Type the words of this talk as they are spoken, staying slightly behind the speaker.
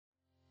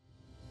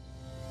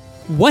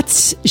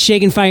What's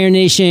shaking, Fire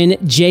Nation?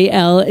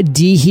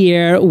 JLD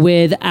here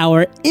with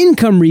our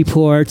income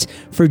report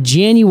for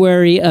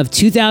January of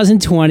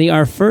 2020,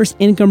 our first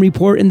income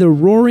report in the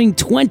roaring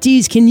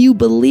 20s. Can you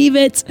believe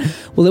it?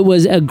 Well, it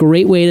was a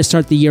great way to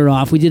start the year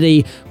off. We did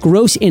a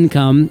gross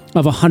income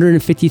of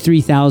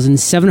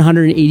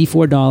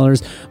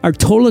 $153,784. Our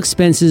total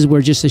expenses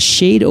were just a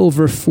shade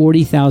over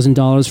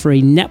 $40,000 for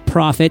a net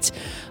profit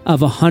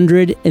of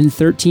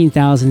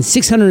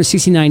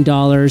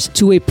 $113,669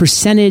 to a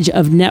percentage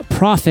of net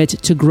profit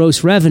to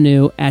gross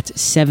revenue at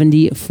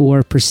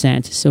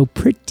 74%. So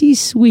pretty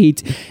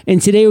sweet.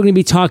 And today we're going to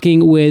be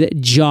talking with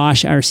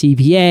Josh, our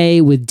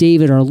CPA, with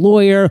David, our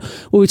lawyer.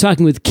 We'll be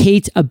talking with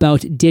Kate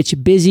about Ditch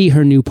Busy,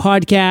 her new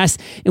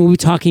podcast. And we'll be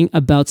talking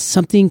about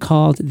something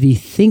called the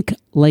Think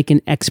Like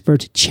an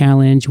Expert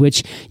Challenge,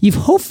 which you've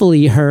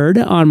hopefully heard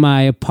on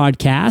my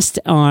podcast,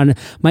 on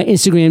my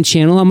Instagram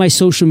channel, on my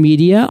social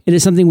media. It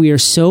is something we are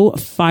so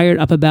fired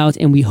up about,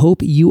 and we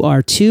hope you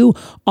are too.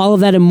 All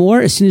of that and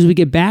more as soon as we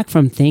get back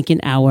from thanking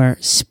our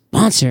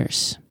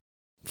sponsors.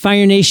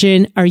 Fire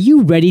Nation, are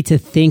you ready to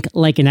think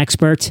like an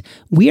expert?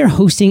 We are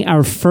hosting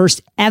our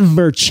first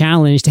ever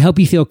challenge to help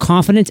you feel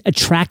confident,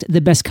 attract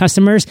the best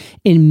customers,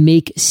 and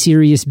make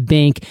serious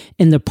bank.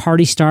 And the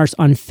party starts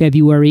on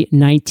February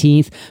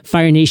 19th.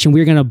 Fire Nation,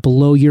 we're going to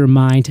blow your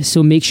mind.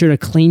 So make sure to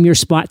claim your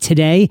spot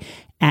today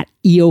at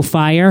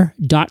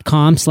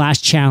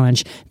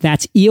eofire.com/challenge.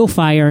 That's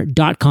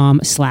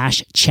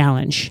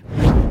eofire.com/challenge.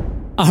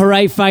 All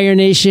right, Fire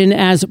Nation,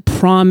 as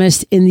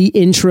promised in the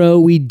intro,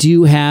 we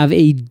do have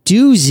a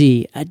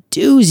doozy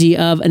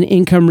of an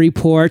income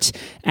report.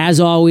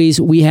 As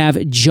always, we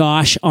have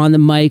Josh on the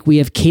mic, we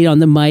have Kate on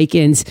the mic,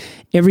 and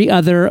every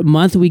other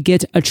month we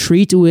get a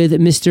treat with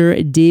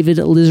Mr. David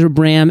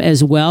Lizzerbram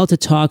as well to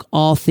talk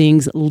all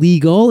things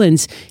legal,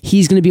 and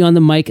he's going to be on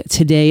the mic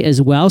today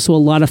as well. So a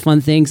lot of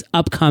fun things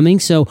upcoming.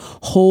 So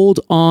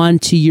hold on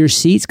to your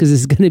seats because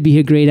this is going to be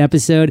a great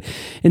episode.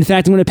 In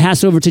fact, I'm going to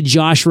pass over to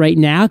Josh right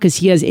now because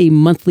he has a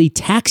monthly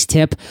tax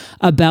tip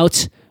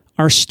about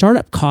our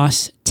startup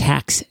costs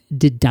tax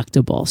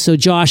deductible. So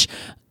Josh,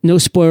 no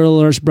spoiler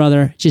alerts,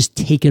 brother. Just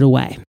take it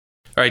away.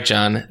 All right,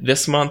 John.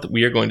 This month,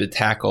 we are going to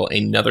tackle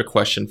another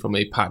question from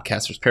a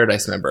Podcaster's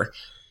Paradise member.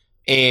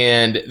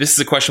 And this is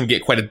a question we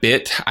get quite a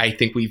bit. I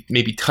think we've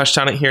maybe touched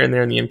on it here and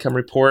there in the income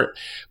report,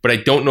 but I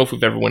don't know if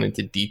we've ever went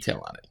into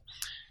detail on it.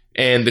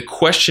 And the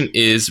question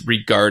is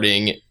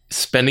regarding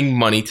spending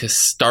money to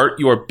start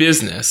your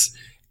business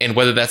and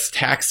whether that's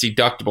tax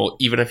deductible,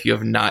 even if you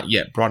have not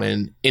yet brought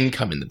in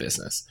income in the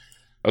business.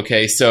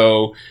 Okay,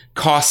 so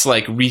costs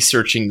like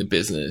researching the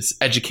business,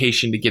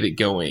 education to get it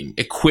going,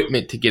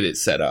 equipment to get it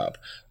set up,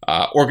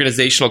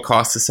 organizational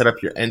costs to set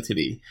up your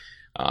entity.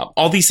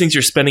 All these things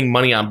you're spending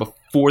money on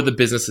before the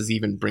business is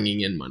even bringing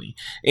in money.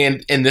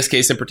 And in this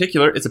case in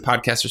particular, it's a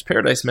Podcaster's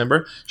Paradise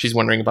member. She's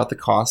wondering about the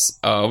costs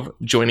of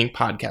joining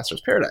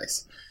Podcaster's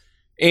Paradise.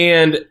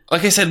 And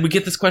like I said, we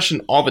get this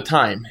question all the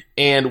time.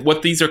 And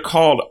what these are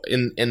called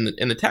in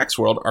the tax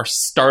world are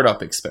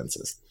startup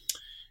expenses.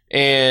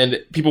 And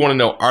people want to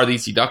know, are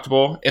these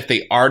deductible? If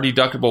they are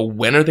deductible,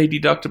 when are they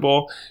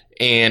deductible?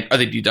 And are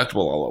they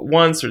deductible all at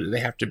once, or do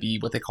they have to be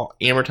what they call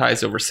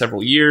amortized over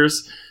several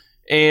years?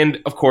 And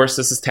of course,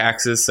 this is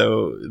taxes,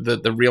 so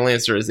the real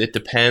answer is it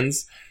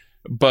depends.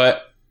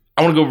 But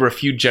I want to go over a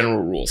few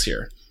general rules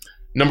here.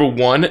 Number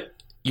one,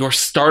 your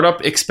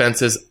startup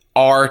expenses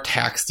are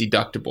tax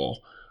deductible,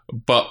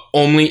 but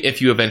only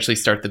if you eventually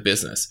start the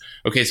business.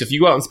 Okay, so if you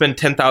go out and spend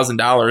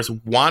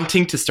 $10,000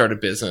 wanting to start a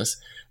business,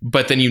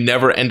 but then you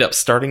never end up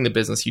starting the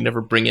business, you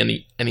never bring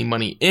any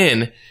money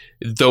in,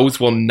 those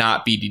will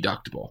not be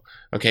deductible.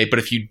 Okay, but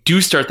if you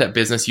do start that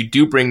business, you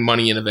do bring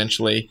money in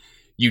eventually,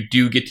 you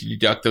do get to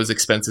deduct those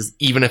expenses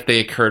even if they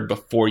occurred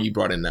before you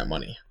brought in that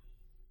money.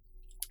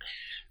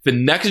 The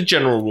next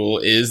general rule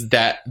is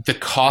that the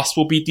cost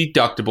will be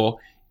deductible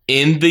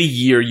in the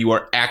year you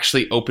are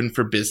actually open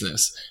for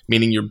business,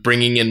 meaning you're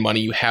bringing in money,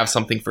 you have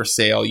something for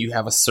sale, you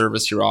have a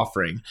service you're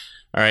offering.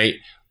 All right.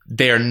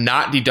 They are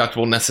not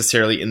deductible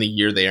necessarily in the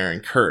year they are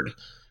incurred.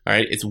 All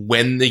right. It's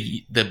when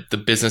the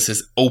business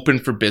is open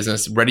for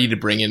business, ready to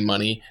bring in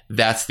money.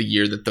 That's the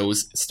year that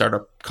those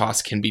startup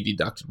costs can be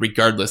deducted,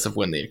 regardless of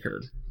when they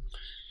occurred.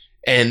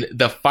 And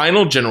the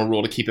final general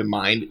rule to keep in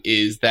mind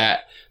is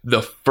that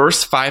the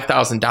first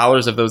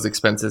 $5,000 of those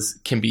expenses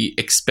can be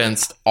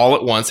expensed all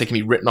at once. They can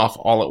be written off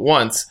all at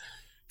once.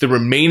 The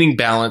remaining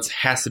balance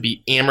has to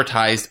be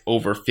amortized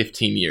over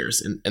 15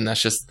 years. And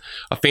that's just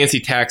a fancy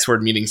tax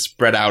word meaning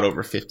spread out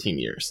over 15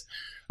 years.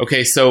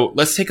 Okay, so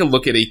let's take a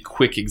look at a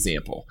quick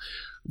example.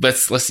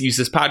 Let's use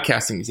this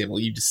podcasting example.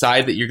 You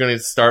decide that you're going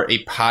to start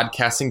a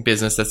podcasting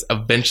business that's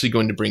eventually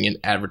going to bring in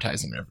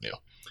advertising revenue.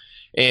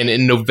 And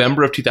in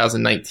November of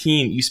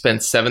 2019, you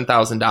spent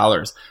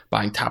 $7,000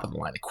 buying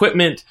top-of-the-line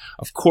equipment,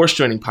 of course,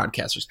 joining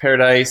Podcaster's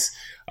Paradise,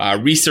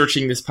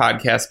 researching this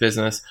podcast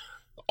business.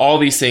 All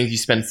these things you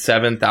spend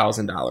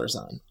 $7,000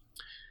 on.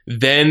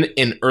 Then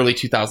in early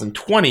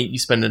 2020, you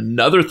spend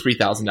another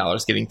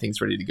 $3,000 getting things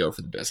ready to go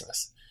for the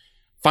business.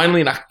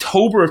 Finally, in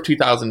October of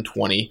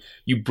 2020,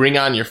 you bring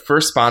on your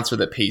first sponsor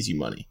that pays you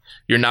money.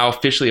 You're now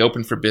officially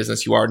open for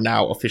business. You are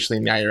now officially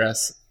in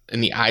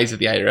the eyes of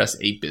the IRS,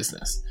 a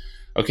business.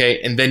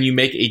 Okay, and then you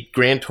make a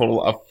grand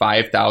total of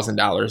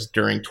 $5,000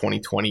 during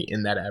 2020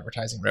 in that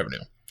advertising revenue.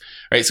 All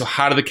right, so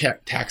how do the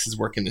taxes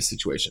work in this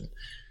situation?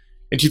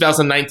 In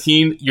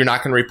 2019, you're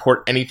not going to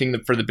report anything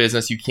for the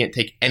business. You can't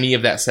take any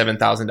of that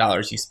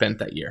 $7,000 you spent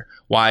that year.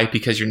 Why?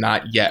 Because you're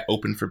not yet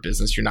open for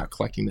business. You're not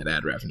collecting that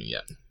ad revenue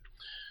yet.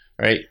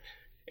 All right.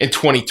 In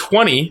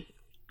 2020,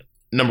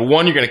 number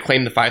one, you're going to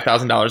claim the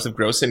 $5,000 of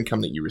gross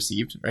income that you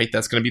received. Right.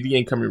 That's going to be the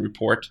income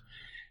report.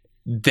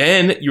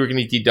 Then you're going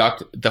to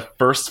deduct the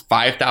first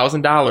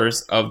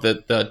 $5,000 of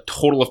the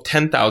total of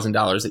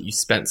 $10,000 that you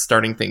spent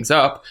starting things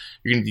up.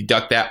 You're going to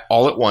deduct that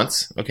all at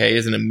once, okay,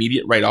 as an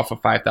immediate write-off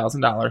of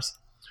 $5,000,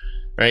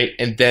 right?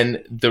 And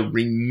then the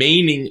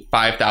remaining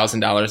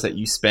 $5,000 that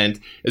you spent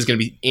is going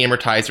to be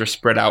amortized or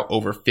spread out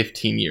over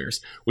 15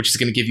 years, which is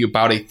going to give you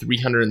about a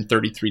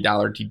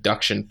 $333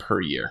 deduction per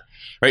year,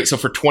 right? So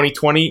for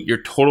 2020,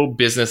 your total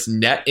business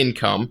net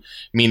income,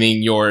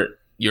 meaning your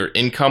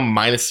income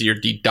minus your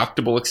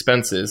deductible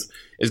expenses,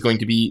 is going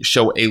to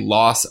show a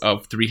loss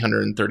of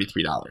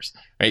 $333,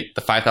 right?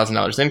 The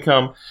 $5,000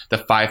 income, the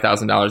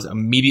 $5,000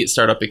 immediate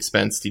startup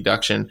expense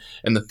deduction,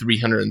 and the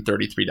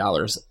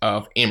 $333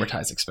 of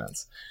amortized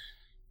expense.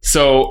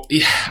 So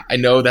yeah, I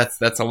know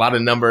that's a lot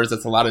of numbers.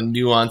 That's a lot of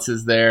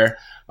nuances there.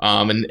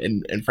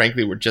 And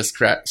frankly, we're just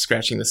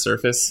scratching the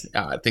surface.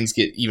 Things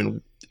get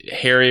even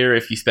hairier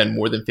if you spend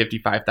more than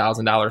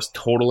 $55,000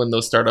 total in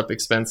those startup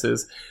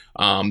expenses.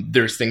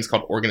 There's things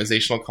called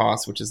organizational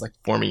costs, which is like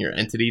forming your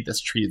entity that's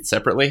treated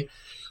separately.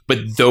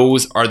 But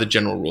those are the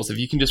general rules. If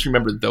you can just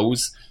remember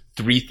those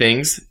three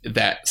things,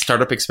 that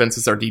startup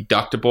expenses are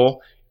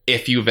deductible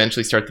if you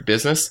eventually start the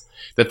business,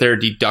 that they're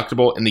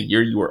deductible in the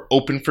year you are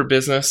open for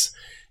business,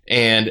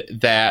 and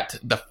that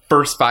the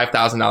first $5,000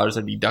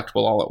 are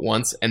deductible all at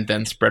once and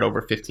then spread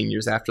over 15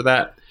 years after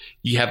that,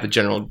 you have the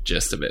general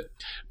gist of it.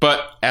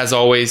 But as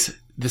always,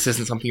 this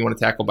isn't something you want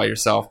to tackle by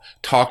yourself.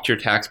 Talk to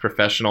your tax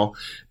professional.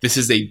 This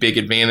is a big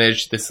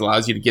advantage. This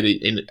allows you to get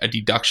a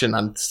deduction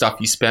on stuff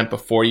you spent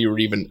before you were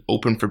even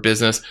open for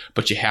business,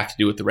 but you have to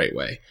do it the right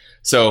way.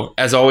 So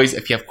as always,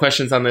 if you have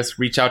questions on this,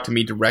 reach out to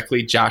me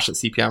directly,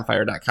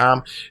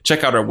 josh@cpaonfire.com.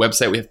 Check out our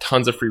website. We have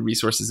tons of free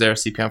resources there,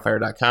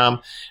 cpaonfire.com.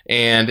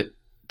 And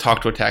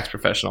talk to a tax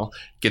professional.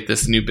 Get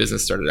this new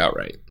business started out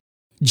right.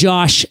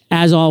 Josh,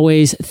 as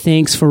always,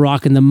 thanks for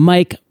rocking the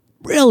mic.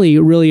 Really,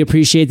 really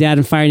appreciate that.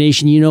 And Fire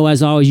Nation,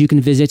 as always, you can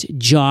visit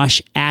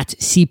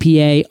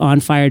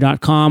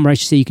josh@cpaonfire.com, or I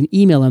should say you can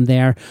email him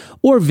there,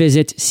 or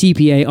visit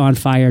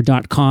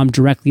cpaonfire.com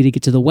directly to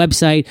get to the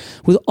website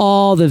with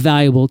all the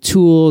valuable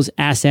tools,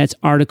 assets,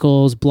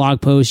 articles,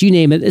 blog posts, you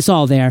name it. It's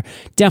all there.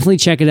 Definitely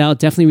check it out.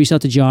 Definitely reach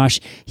out to Josh.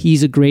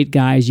 He's a great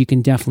guy, as you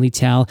can definitely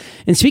tell.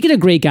 And speaking of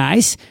great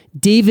guys,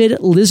 David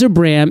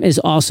Lizerbram is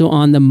also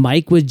on the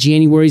mic with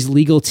January's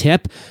legal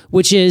tip,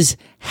 which is,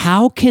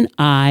 how can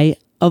I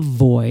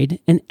avoid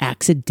an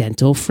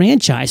accidental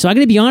franchise? So I'm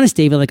going to be honest,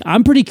 David,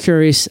 I'm pretty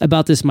curious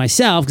about this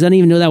myself because I didn't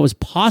even know that was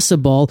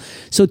possible.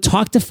 So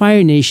talk to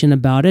Fire Nation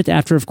about it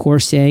after, of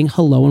course, saying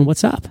hello and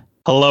what's up.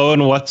 Hello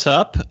and what's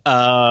up?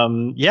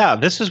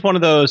 This is one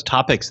of those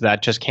topics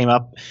that just came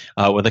up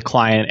with a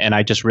client, and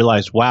I just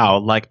realized,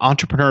 wow,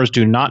 entrepreneurs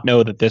do not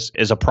know that this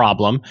is a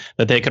problem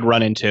that they could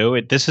run into.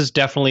 This is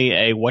definitely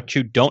a what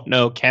you don't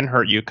know can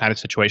hurt you kind of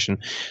situation.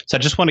 So I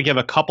just want to give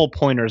a couple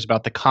pointers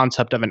about the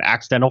concept of an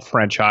accidental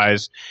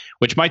franchise,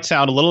 which might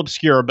sound a little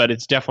obscure, but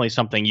it's definitely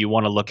something you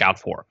want to look out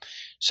for.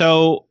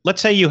 So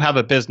let's say you have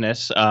a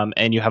business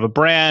and you have a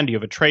brand, you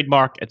have a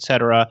trademark, et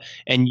cetera,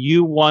 and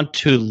you want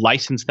to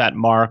license that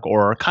mark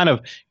or kind of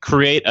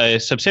create a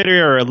subsidiary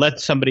or let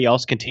somebody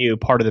else continue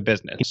part of the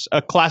business.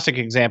 A classic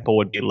example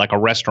would be like a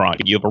restaurant.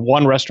 You have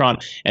one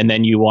restaurant and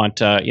then you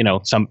want,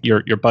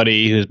 your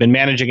buddy who's been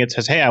managing it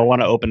says, hey, I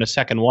want to open a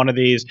second one of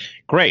these.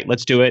 Great,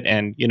 let's do it.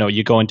 And,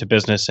 you go into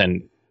business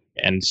and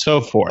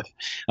so forth.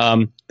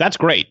 That's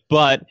great.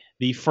 But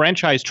the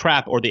franchise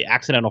trap or the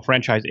accidental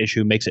franchise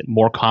issue makes it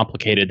more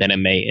complicated than it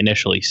may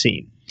initially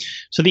seem.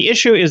 So the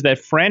issue is that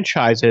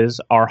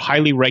franchises are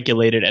highly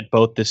regulated at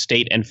both the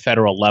state and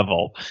federal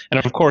level. And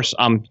of course,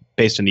 I'm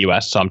based in the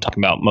U.S., so I'm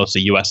talking about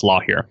mostly U.S. law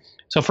here.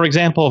 So for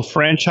example,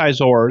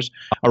 franchisors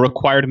are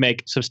required to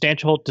make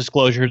substantial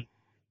disclosures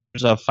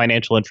of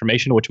financial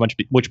information, which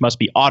must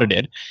be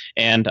audited.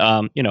 And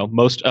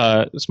most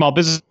small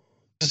businesses,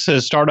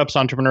 startups,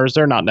 entrepreneurs,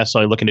 they're not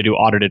necessarily looking to do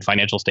audited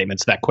financial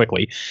statements that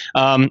quickly.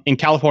 In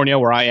California,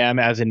 where I am,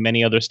 as in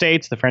many other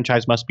states, the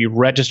franchise must be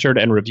registered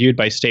and reviewed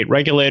by state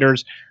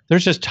regulators.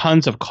 There's just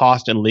tons of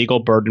cost and legal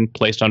burden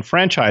placed on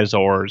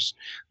franchisors.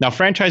 Now,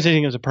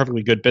 franchising is a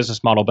perfectly good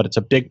business model, but it's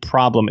a big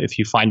problem if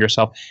you find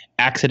yourself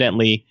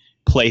accidentally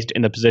placed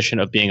in the position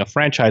of being a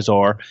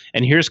franchisor.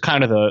 And here's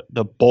kind of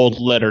the bold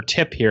letter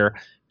tip here.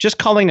 Just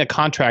calling a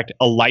contract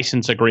a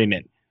license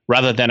agreement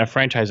rather than a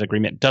franchise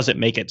agreement doesn't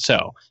make it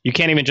so. You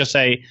can't even just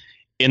say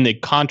in the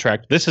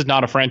contract, this is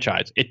not a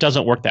franchise. It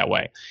doesn't work that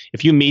way.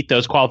 If you meet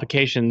those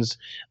qualifications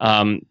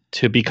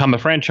to become a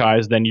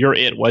franchise, then you're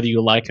it, whether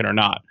you like it or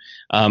not.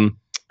 And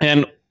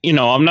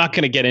I'm not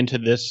going to get into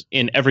this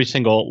in every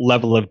single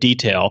level of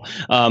detail,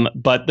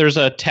 but there's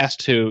a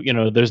test there's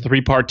the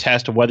 3-part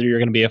test of whether you're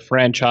going to be a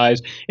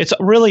franchise. It's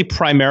really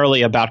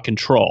primarily about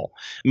control,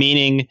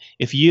 meaning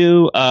if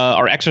you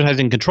are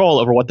exercising control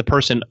over what the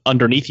person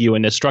underneath you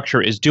in this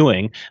structure is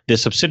doing,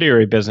 this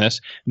subsidiary business,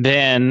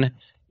 then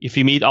if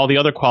you meet all the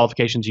other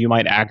qualifications, you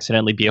might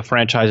accidentally be a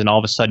franchise, and all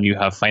of a sudden you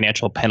have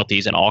financial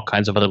penalties and all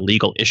kinds of other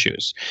legal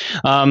issues.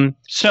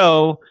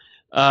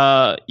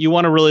 You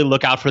want to really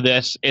look out for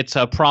this. It's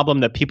a problem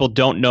that people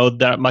don't know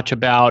that much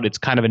about. It's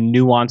kind of a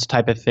nuanced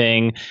type of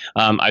thing.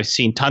 I've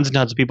seen tons and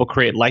tons of people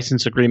create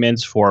license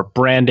agreements for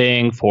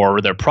branding, for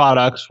their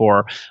products,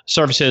 for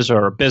services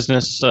or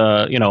business,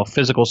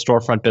 physical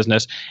storefront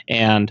business,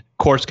 and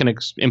courts can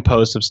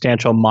impose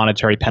substantial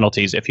monetary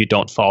penalties if you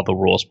don't follow the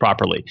rules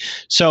properly.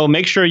 So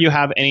make sure you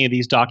have any of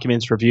these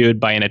documents reviewed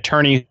by an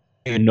attorney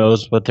who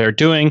knows what they're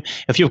doing.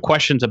 If you have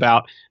questions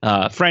about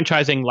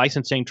franchising,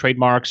 licensing,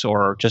 trademarks,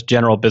 or just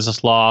general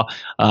business law,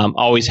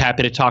 always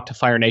happy to talk to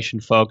Fire Nation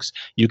folks.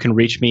 You can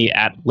reach me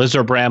at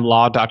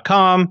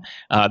lizzerbramlaw.com.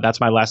 That's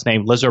my last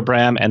name,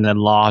 Lizzerbram, and then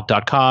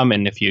law.com.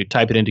 And if you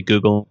type it into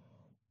Google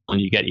and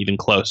you get even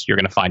close, you're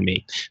going to find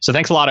me. So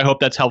thanks a lot. I hope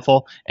that's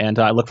helpful. And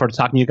I look forward to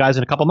talking to you guys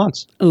in a couple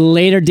months.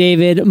 Later,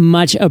 David.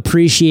 Much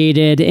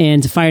appreciated.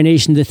 And Fire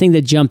Nation, the thing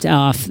that jumped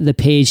off the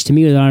page to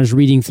me when I was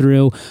reading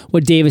through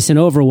what David sent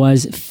over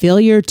was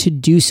failure to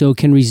do so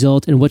can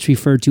result in what's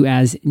referred to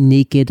as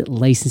naked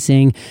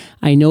licensing.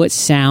 I know it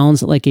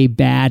sounds like a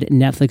bad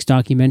Netflix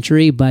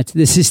documentary, but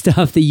this is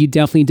stuff that you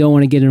definitely don't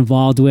want to get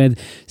involved with.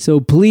 So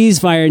please,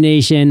 Fire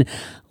Nation,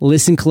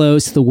 listen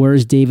close to the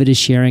words David is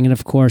sharing. And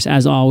of course,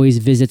 as always,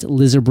 visit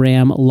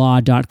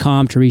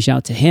lizzerbramlaw.com to reach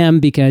out to him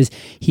because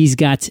he's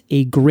got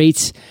a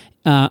great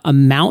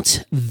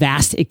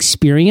vast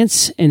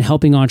experience in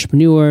helping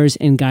entrepreneurs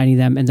and guiding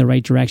them in the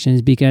right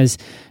directions because,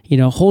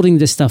 holding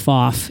this stuff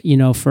off,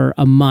 for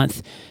a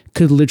month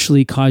could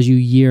literally cause you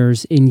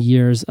years and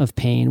years of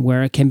pain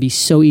where it can be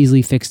so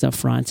easily fixed up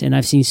front. And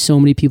I've seen so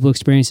many people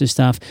experience this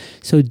stuff.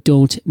 So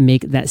don't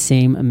make that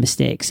same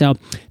mistake. So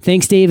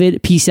thanks,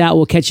 David. Peace out.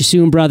 We'll catch you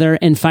soon, brother.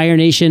 And Fire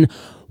Nation,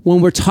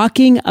 when we're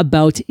talking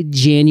about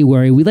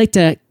January, we like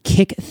to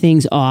kick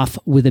things off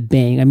with a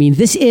bang. I mean,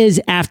 this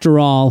is, after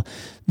all,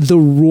 the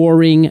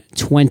Roaring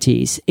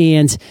 20s.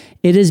 And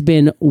it has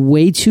been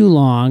way too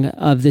long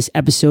of this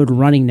episode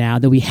running now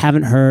that we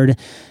haven't heard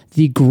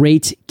the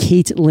great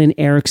Caitlin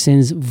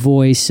Erickson's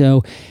voice.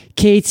 So,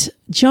 Kate,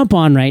 jump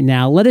on right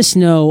now. Let us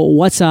know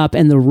what's up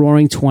in the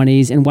Roaring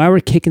 20s and why we're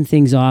kicking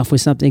things off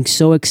with something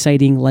so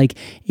exciting like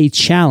a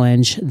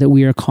challenge that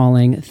we are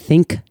calling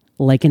Think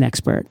Like an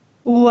Expert.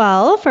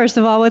 Well, first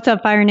of all, what's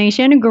up, Fire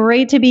Nation?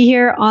 Great to be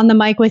here on the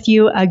mic with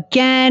you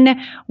again.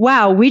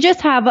 Wow, we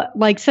just have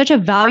such a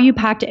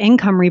value-packed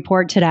income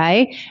report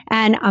today,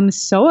 and I'm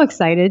so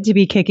excited to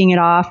be kicking it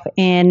off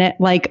in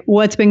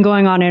what's been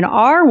going on in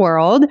our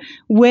world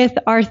with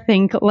our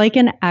Think Like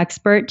an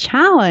Expert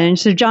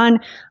challenge. So, John,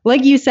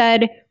 like you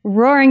said,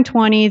 Roaring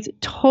 20s,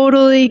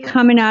 totally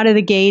coming out of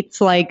the gates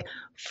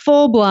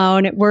full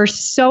blown. We're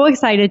so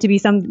excited to be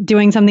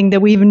doing something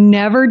that we've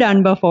never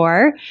done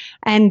before.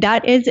 And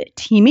that is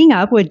teaming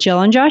up with Jill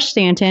and Josh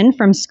Stanton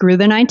from Screw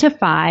the 9 to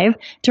 5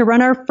 to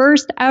run our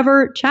first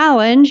ever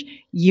challenge.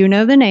 You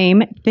know the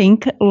name,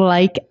 Think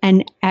Like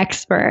an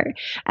Expert.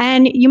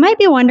 And you might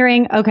be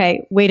wondering,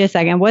 okay, wait a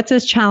second, what's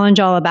this challenge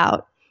all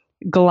about?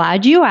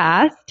 Glad you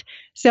asked.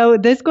 So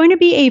this is going to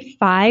be a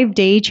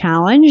 5-day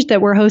challenge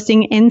that we're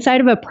hosting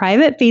inside of a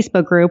private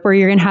Facebook group where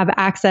you're going to have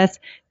access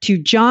to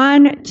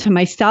John, to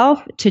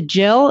myself, to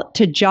Jill,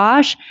 to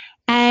Josh.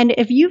 And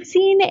if you've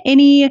seen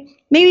maybe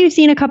you've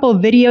seen a couple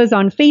of videos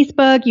on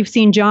Facebook, you've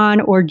seen John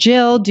or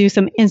Jill do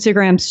some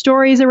Instagram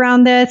stories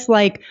around this.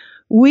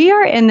 We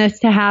are in this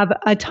to have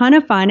a ton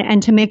of fun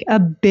and to make a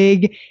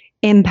big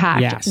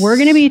impact. Yes. We're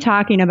going to be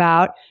talking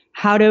about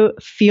how to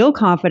feel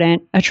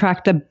confident,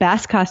 attract the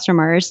best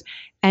customers,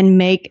 and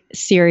make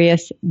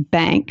serious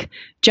bank.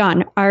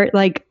 John,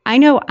 I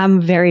know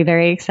I'm very,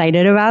 very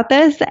excited about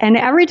this. And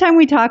every time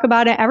we talk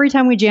about it, every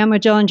time we jam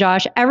with Jill and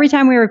Josh, every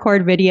time we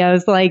record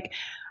videos,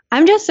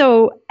 I'm just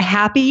so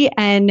happy.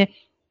 And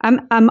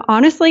I'm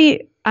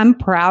honestly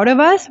proud of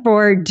us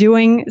for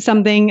doing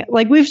something.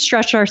 We've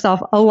stretched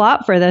ourselves a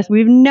lot for this.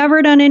 We've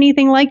never done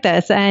anything like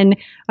this. And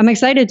I'm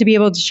excited to be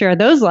able to share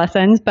those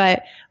lessons.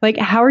 But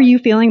how are you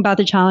feeling about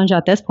the challenge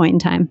at this point in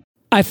time?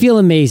 I feel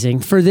amazing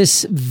for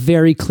this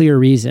very clear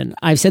reason.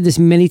 I've said this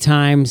many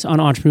times on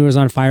Entrepreneurs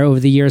on Fire over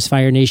the years,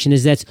 Fire Nation,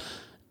 is that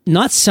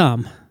not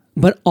some,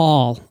 but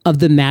all of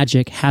the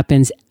magic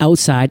happens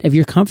outside of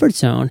your comfort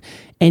zone.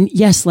 And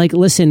yes,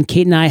 listen,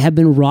 Kate and I have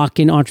been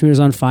rocking Entrepreneurs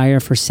on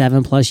Fire for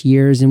 7+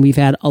 years, and we've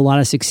had a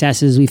lot of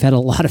successes. We've had a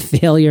lot of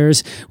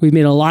failures. We've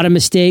made a lot of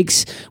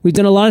mistakes. We've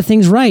done a lot of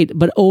things right.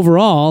 But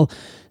overall,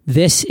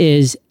 this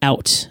is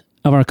out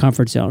of our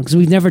comfort zone because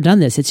we've never done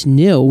this. It's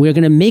new. We're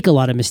going to make a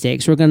lot of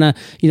mistakes. We're going to,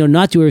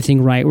 not do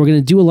everything right. We're going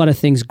to do a lot of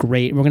things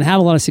great. We're going to have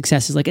a lot of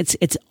successes. Like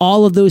it's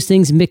all of those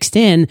things mixed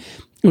in.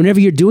 Whenever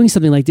you're doing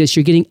something like this,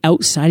 you're getting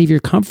outside of your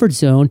comfort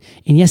zone.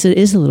 And yes, it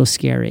is a little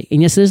scary.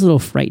 And yes, it is a little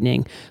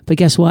frightening. But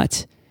guess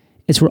what?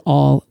 It's where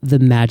all the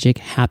magic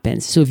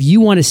happens. So if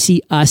you want to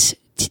see us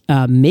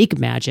make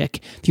magic,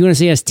 if you want to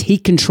see us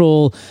take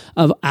control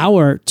of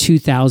our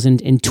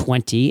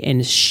 2020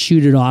 and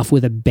shoot it off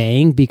with a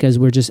bang, because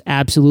we're just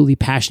absolutely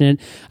passionate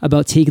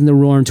about taking the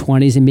Roaring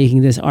 20s and making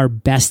this our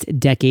best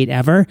decade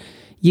ever,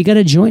 you got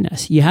to join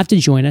us. You have to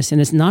join us. And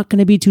it's not going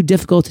to be too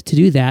difficult to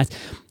do that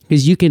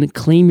because you can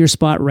claim your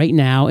spot right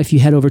now if you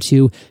head over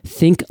to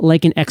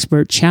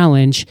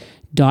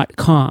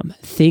thinklikeanexpertchallenge.com.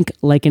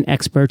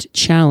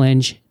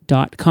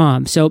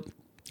 Thinklikeanexpertchallenge.com. So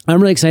I'm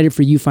really excited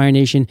for you, Fire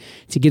Nation,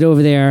 to get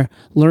over there,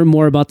 learn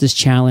more about this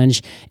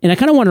challenge. And I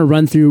kind of want to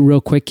run through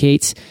real quick,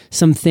 Kate,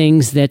 some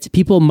things that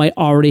people might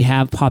already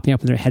have popping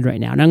up in their head right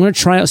now. And I'm going to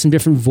try out some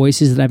different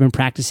voices that I've been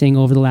practicing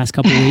over the last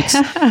couple of weeks.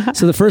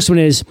 So the first one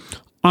is,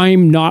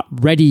 I'm not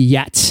ready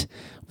yet.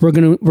 We're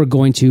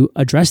going to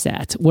address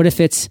that. What if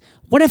this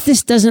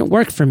doesn't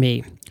work for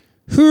me?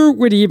 Who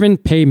would even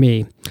pay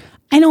me?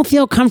 I don't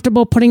feel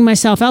comfortable putting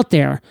myself out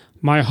there.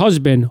 My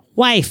husband,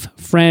 wife,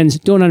 friends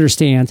don't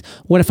understand.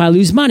 What if I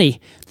lose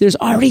money? There's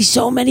already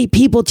so many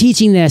people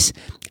teaching this.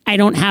 I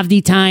don't have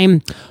the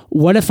time.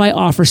 What if I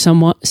offer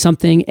someone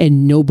something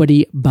and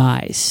nobody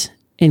buys?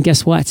 And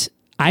guess what?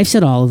 I've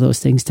said all of those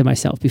things to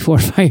myself before,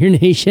 Fire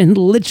Nation,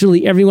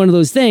 literally every one of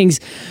those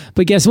things.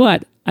 But guess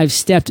what? I've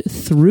stepped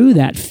through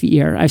that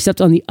fear. I've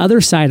stepped on the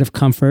other side of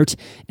comfort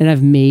and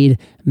I've made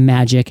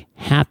magic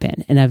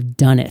happen and I've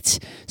done it.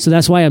 So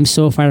that's why I'm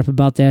so fired up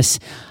about this.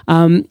 Kate,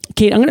 I'm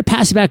going to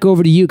pass it back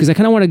over to you because I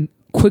kind of want to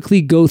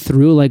quickly go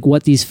through like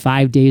what these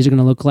 5 days are going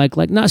to look like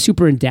not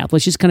super in depth.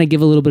 Let's just kind of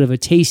give a little bit of a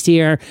taste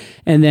here.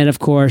 And then of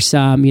course,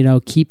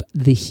 keep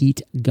the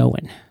heat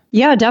going.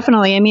 Yeah,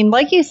 definitely. I mean,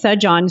 like you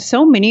said, John,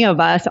 so many of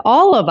us,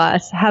 all of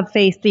us have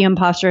faced the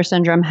imposter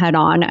syndrome head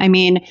on. I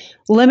mean,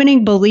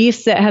 limiting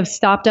beliefs that have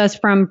stopped us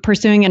from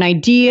pursuing an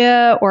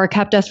idea or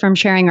kept us from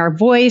sharing our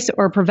voice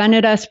or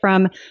prevented us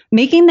from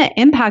making the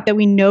impact that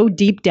we know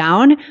deep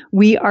down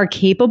we are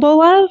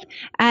capable of.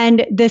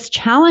 And this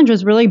challenge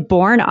was really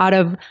born out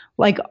of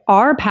like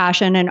our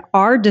passion and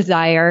our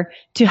desire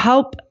to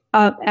help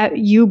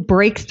you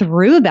break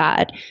through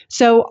that.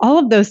 So all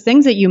of those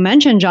things that you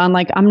mentioned, John,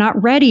 like I'm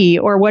not ready,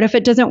 or what if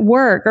it doesn't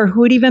work, or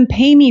who would even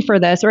pay me for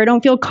this, or I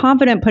don't feel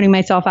confident putting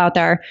myself out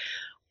there.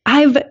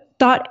 I've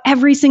thought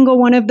every single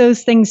one of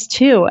those things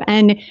too.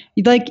 And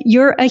like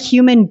you're a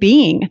human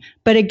being.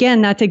 But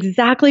again, that's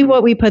exactly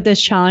what we put this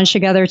challenge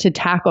together to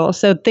tackle.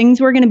 So things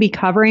we're going to be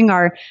covering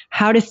are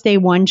how to stay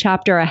one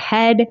chapter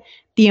ahead,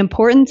 the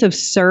importance of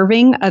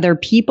serving other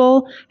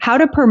people, how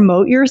to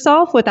promote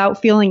yourself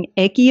without feeling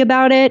icky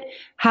about it,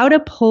 how to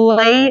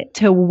play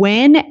to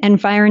win.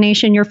 And Fire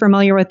Nation, you're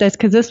familiar with this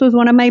because this was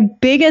one of my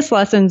biggest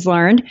lessons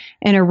learned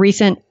in a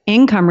recent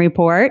income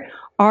report.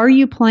 Are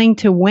you playing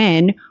to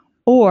win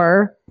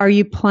or are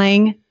you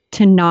playing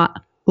to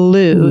not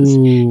lose?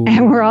 Ooh.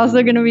 And we're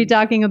also going to be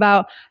talking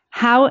about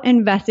how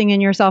investing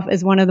in yourself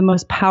is one of the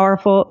most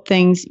powerful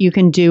things you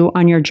can do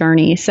on your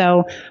journey.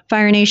 So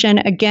Fire Nation,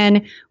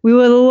 again, we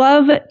would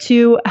love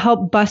to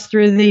help bust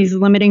through these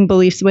limiting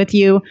beliefs with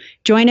you.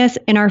 Join us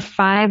in our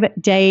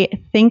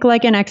 5-day Think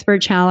Like an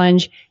Expert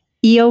Challenge,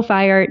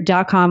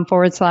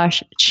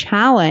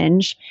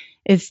 eofire.com/challenge.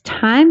 It's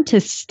time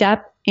to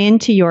step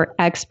into your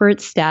expert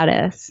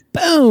status.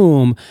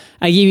 Boom!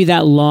 I gave you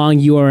that long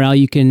URL.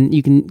 You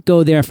can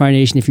go there, Fire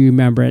Nation, if you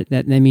remember it.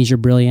 That means you're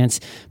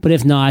brilliant. But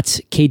if not,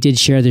 Kate did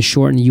share the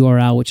shortened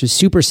URL, which is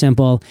super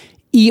simple: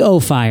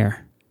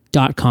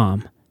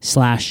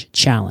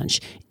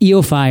 eofire.com/challenge.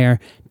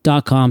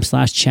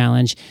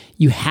 eofire.com/challenge.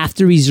 You have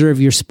to reserve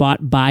your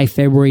spot by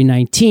February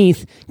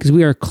 19th because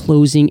we are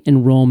closing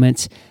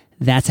enrollment.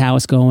 That's how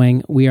it's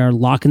going. We are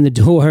locking the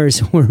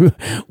doors.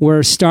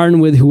 We're starting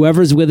with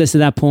whoever's with us at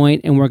that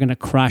point, and we're going to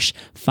crush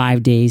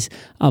 5 days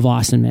of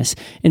awesomeness.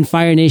 And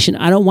Fire Nation,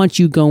 I don't want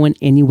you going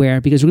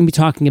anywhere because we're going to be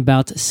talking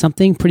about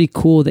something pretty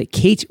cool that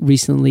Kate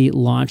recently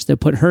launched that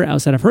put her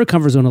outside of her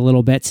comfort zone a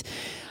little bit.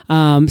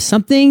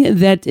 Something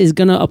that is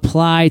going to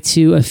apply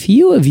to a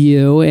few of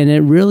you, and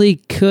it really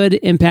could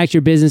impact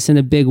your business in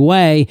a big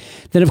way.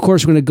 Then, of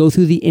course, we're going to go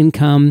through the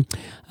income,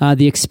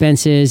 the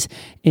expenses,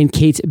 and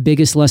Kate's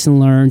biggest lesson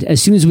learned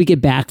as soon as we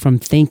get back from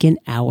thanking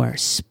our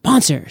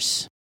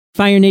sponsors.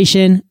 Fire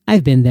Nation,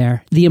 I've been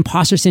there. The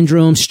imposter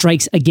syndrome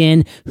strikes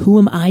again. Who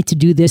am I to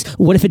do this?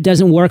 What if it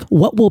doesn't work?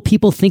 What will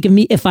people think of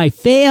me if I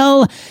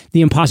fail?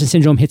 The imposter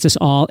syndrome hits us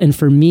all. And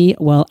for me,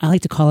 well, I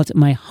like to call it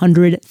my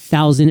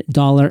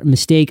 $100,000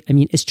 mistake. I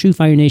mean, it's true,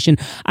 Fire Nation.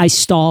 I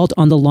stalled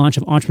on the launch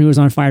of Entrepreneurs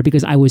on Fire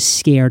because I was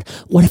scared.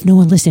 What if no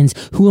one listens?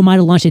 Who am I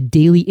to launch a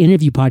daily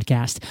interview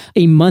podcast?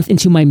 A month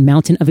into my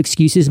mountain of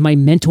excuses, my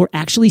mentor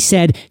actually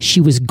said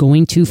she was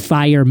going to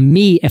fire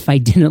me if I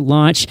didn't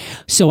launch.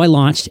 So I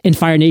launched, and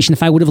Fire Nation, Nation.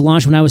 If I would have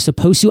launched when I was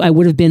supposed to, I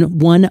would have been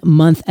 1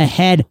 month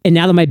ahead. And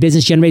now that my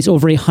business generates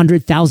over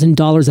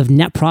 $100,000 of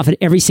net profit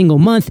every single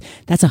month,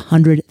 that's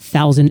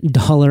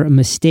 $100,000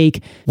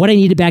 mistake. What I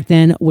needed back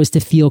then was to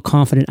feel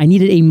confident. I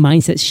needed a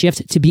mindset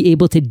shift to be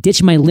able to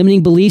ditch my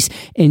limiting beliefs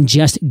and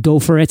just go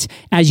for it.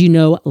 As you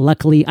know,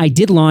 luckily I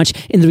did launch,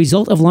 and the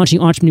result of launching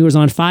Entrepreneurs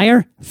on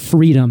Fire,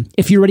 freedom.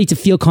 If you're ready to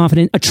feel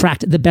confident,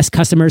 attract the best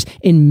customers,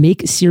 and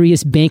make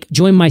serious bank,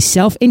 join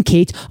myself and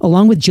Kate,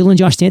 along with Jill and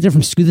Josh Stanton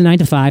from Screw the 9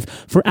 to 5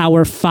 for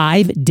our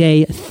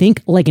 5-day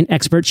Think Like an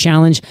Expert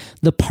challenge.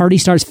 The party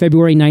starts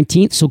February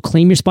 19th, so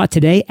claim your spot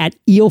today at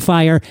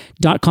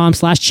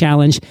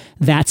eofire.com/challenge.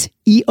 That's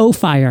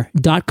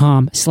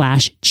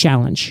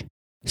eofire.com/challenge.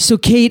 So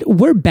Kate,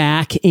 we're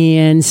back.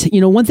 And,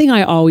 one thing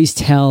I always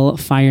tell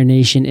Fire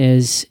Nation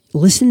is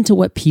listen to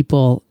what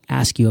people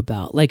ask you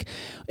about. Like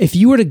if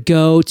you were to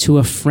go to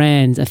a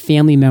friend, a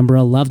family member,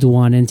 a loved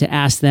one, and to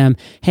ask them,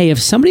 hey,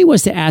 if somebody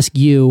was to ask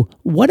you,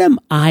 what am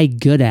I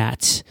good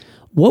at?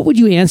 What would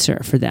you answer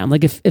for them?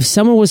 Like if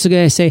someone was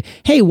to say,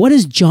 hey, what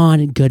is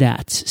John good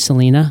at?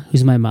 Selena,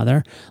 who's my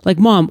mother, like,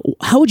 Mom,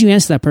 how would you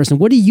answer that person?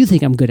 What do you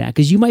think I'm good at?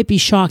 Because you might be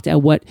shocked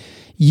at what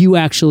you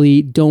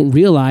actually don't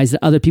realize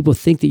that other people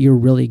think that you're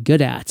really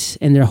good at,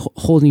 and they're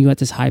holding you at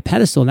this high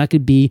pedestal. And that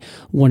could be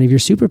one of your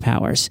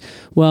superpowers.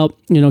 Well,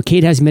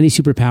 Kate has many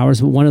superpowers,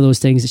 but one of those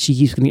things that she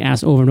keeps getting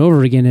asked over and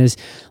over again is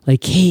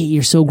like, Kate,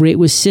 you're so great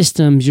with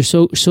systems. You're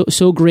so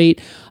great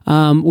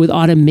with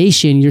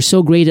automation. You're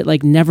so great at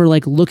like never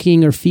like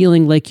looking or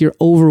feeling like you're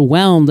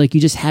overwhelmed. Like you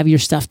just have your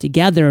stuff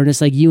together. And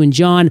it's like you and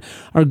John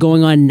are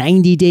going on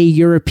 90-day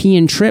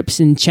European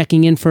trips and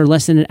checking in for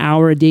less than an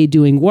hour a day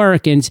doing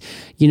work. And,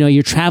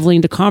 you're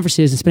traveling to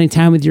conferences and spending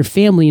time with your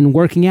family and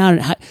working out.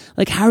 And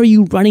how are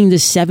you running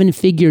this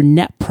 7-figure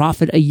net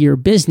profit a year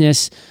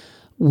business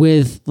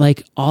with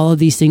like all of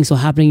these things still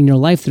happening in your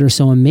life that are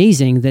so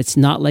amazing? That's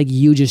not like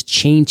you just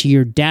chained to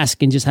your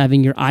desk and just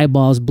having your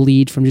eyeballs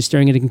bleed from just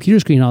staring at a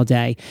computer screen all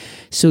day.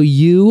 So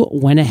you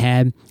went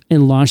ahead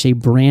and launched a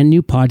brand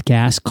new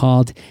podcast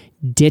called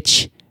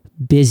Ditch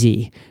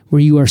Busy,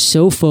 where you are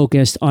so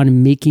focused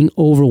on making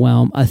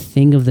overwhelm a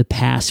thing of the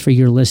past for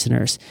your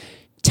listeners.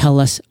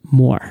 Tell us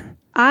more.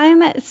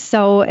 I'm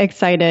so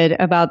excited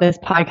about this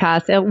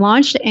podcast. It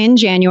launched in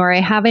January.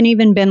 I haven't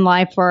even been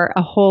live for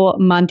a whole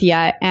month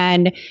yet.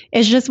 And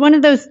it's just one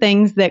of those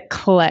things that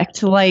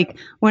clicked. Like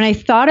when I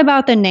thought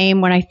about the name,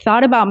 when I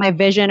thought about my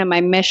vision and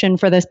my mission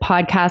for this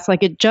podcast,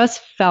 like it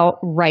just felt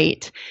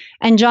right.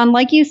 And John,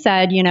 like you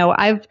said,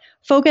 I've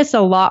focused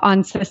a lot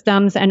on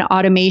systems and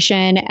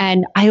automation,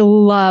 and I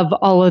love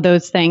all of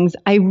those things.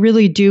 I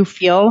really do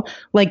feel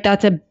like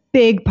that's a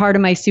big part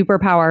of my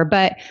superpower.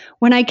 But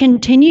when I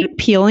continued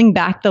peeling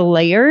back the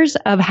layers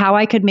of how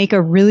I could make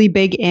a really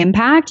big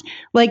impact,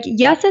 like,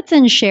 yes, it's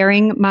in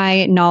sharing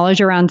my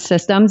knowledge around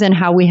systems and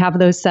how we have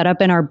those set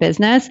up in our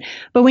business.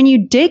 But when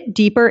you dig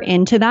deeper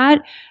into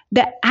that,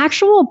 the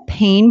actual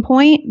pain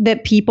point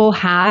that people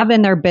have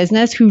in their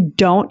business who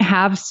don't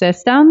have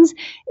systems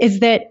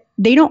is that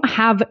they don't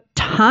have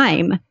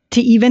time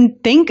to even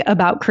think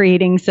about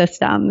creating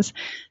systems.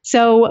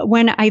 So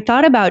when I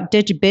thought about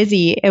Ditch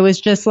Busy, it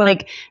was just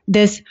like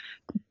this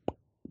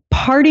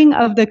parting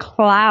of the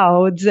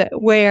clouds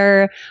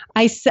where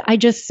I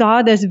just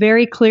saw this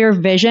very clear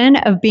vision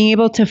of being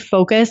able to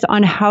focus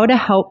on how to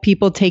help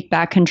people take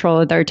back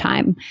control of their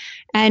time.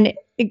 And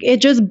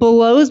it just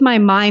blows my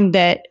mind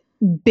that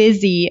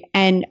busy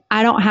and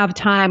I don't have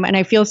time and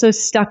I feel so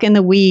stuck in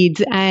the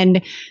weeds,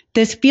 and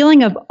this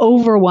feeling of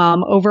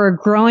overwhelm over a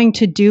growing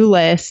to-do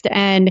list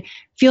and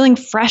feeling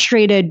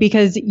frustrated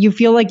because you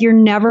feel like you're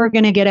never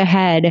going to get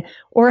ahead,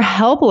 or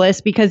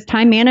helpless because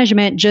time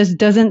management just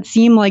doesn't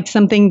seem like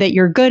something that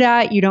you're good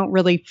at. You don't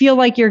really feel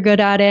like you're good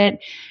at it.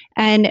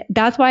 And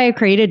that's why I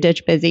created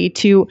Ditch Busy,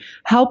 to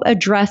help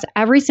address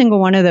every single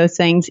one of those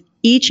things.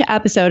 Each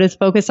episode is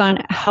focused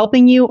on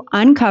helping you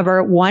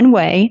uncover one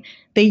way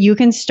that you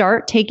can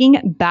start taking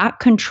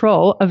back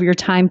control of your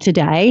time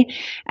today.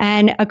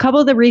 And a couple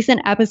of the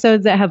recent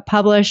episodes that have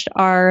published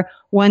are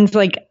ones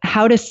like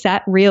how to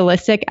set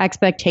realistic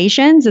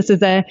expectations. This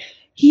is a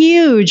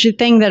huge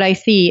thing that I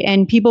see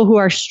in people who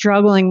are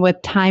struggling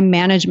with time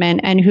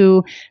management and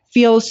who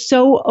feel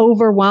so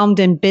overwhelmed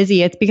and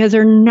busy. It's because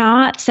they're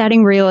not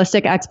setting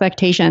realistic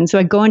expectations. So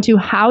I go into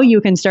how you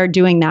can start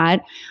doing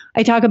that.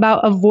 I talk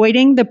about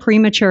avoiding the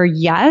premature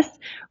yes,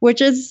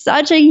 which is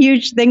such a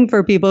huge thing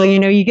for people.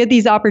 You get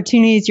these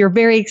opportunities, you're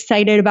very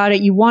excited about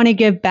it, you want to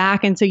give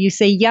back. And so you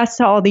say yes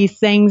to all these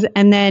things,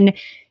 and then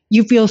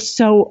you feel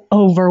so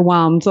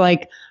overwhelmed.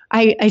 Like,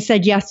 I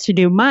said yes to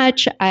do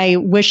much. I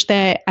wish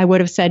that I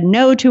would have said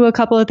no to a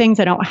couple of things.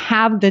 I don't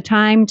have the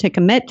time to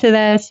commit to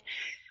this.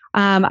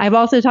 I've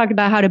also talked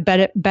about how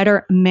to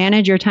better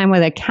manage your time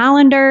with a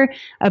calendar,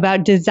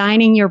 about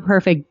designing your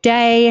perfect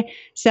day.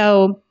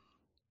 So,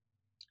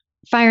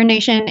 Fire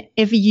Nation,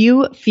 if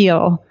you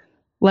feel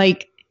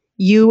like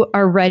you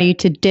are ready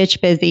to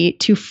ditch busy,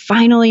 to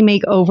finally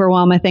make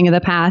overwhelm a thing of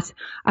the past,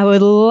 I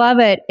would love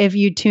it if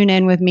you tune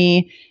in with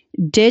me.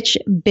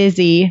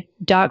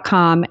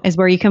 Ditchbusy.com is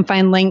where you can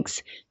find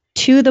links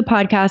to the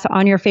podcast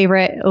on your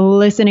favorite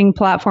listening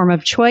platform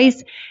of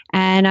choice.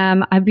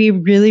 And I'd be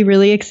really,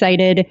 really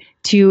excited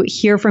to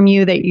hear from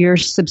you that you're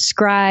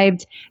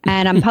subscribed.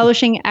 And I'm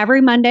publishing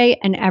every Monday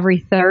and every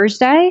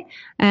Thursday.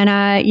 And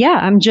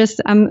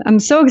I'm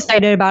so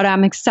excited about it.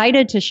 I'm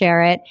excited to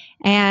share it.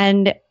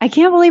 And I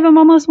can't believe I'm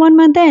almost 1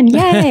 month in.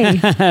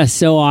 Yay.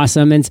 So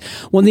awesome. And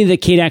one thing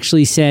that Kate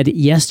actually said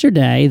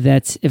yesterday,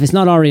 that if it's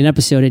not already an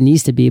episode, it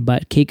needs to be,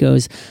 but Kate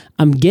goes,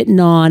 I'm getting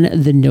on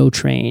the no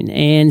train.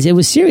 And it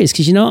was serious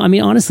because,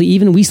 honestly,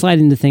 even we slide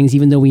into things,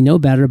 even though we know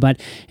better, but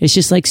it's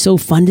just like so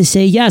fun to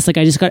say yes. Like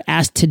I just got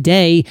asked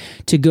today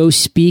to go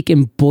speak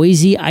in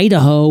Boise,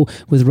 Idaho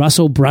with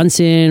Russell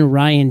Brunson,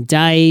 Ryan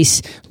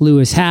Dice,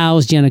 Lewis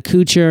Howes, Jenna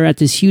Kutcher at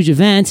this huge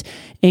event.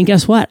 And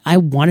guess what? I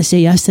want to say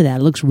yes to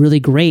that. It looks really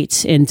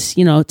great. And,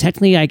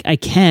 technically I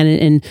can.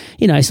 And,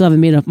 I still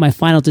haven't made up my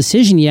final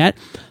decision yet.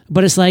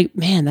 But it's like,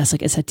 man, it's a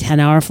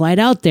 10-hour flight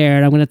out there.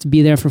 And I'm going to have to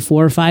be there for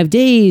 4 or 5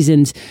 days.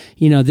 And,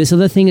 this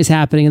other thing is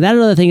happening and that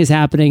other thing is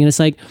happening. And it's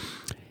like,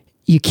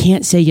 you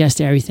can't say yes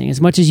to everything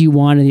as much as you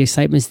want and the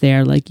excitement's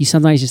there. Like you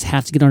sometimes just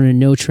have to get on a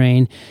no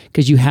train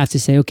because you have to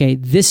say, okay,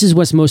 this is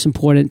what's most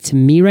important to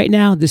me right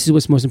now. This is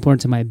what's most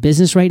important to my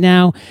business right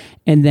now.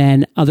 And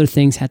then other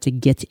things have to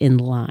get in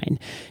line.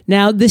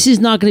 Now, this is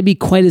not going to be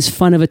quite as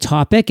fun of a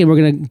topic and we're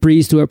going to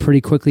breeze through it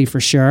pretty quickly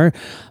for sure.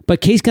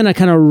 But Kate's going to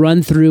kind of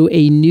run through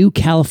a new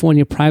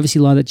California privacy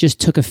law that just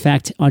took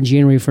effect on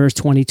January 1st,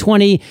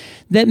 2020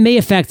 that may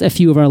affect a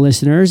few of our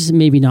listeners.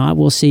 Maybe not.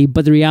 We'll see.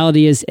 But the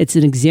reality is it's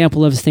an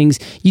example of things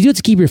you do have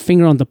to keep your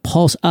finger on the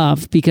pulse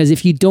of, because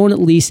if you don't at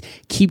least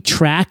keep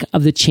track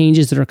of the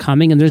changes that are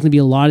coming, and there's going to be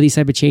a lot of these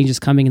type of changes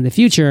coming in the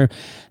future,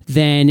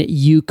 then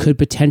you could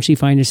potentially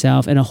find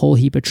yourself in a whole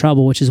heap of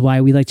trouble, which is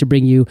why we like to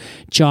bring you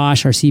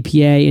Josh, our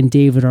CPA, and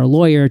David, our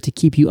lawyer, to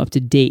keep you up to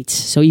date.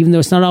 So even though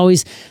it's not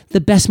always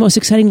the best, most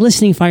exciting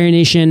listening, Fire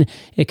Nation,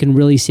 it can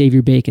really save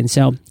your bacon.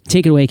 So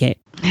take it away, Kate.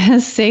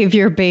 Save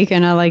your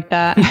bacon. I like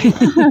that.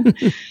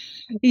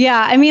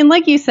 Yeah. I mean,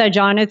 like you said,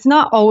 John, it's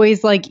not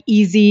always like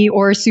easy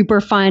or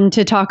super fun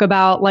to talk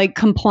about like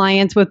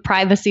compliance with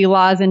privacy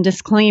laws and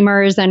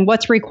disclaimers and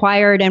what's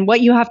required and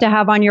what you have to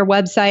have on your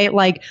website.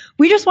 Like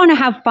we just want to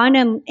have fun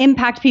and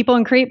impact people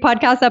and create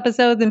podcast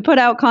episodes and put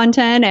out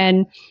content.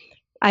 And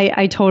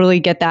I totally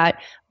get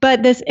that.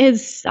 But this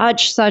is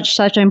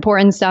such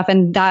important stuff.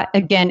 And that,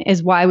 again,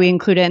 is why we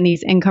include it in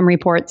these income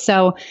reports.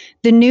 So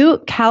the new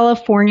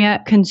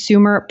California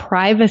Consumer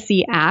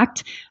Privacy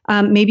Act,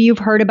 maybe you've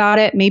heard about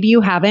it, maybe you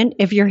haven't.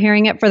 If you're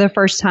hearing it for the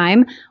first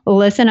time,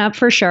 listen up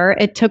for sure.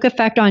 It took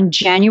effect on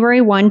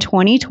January 1,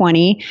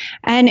 2020.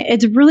 And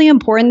it's really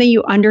important that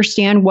you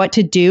understand what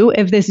to do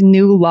if this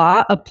new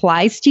law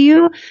applies to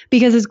you,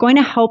 because it's going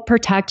to help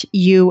protect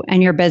you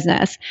and your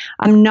business.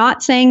 I'm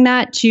not saying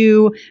that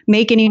to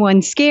make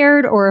anyone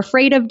scared or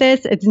afraid of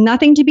this. It's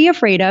nothing to be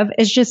afraid of.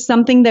 It's just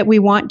something that we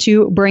want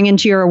to bring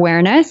into your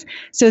awareness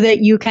so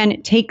that you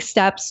can take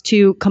steps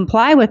to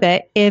comply with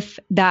it if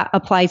that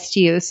applies to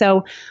you.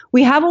 So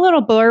we have a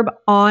little blurb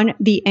on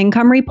the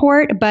income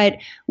report, but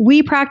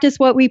we practice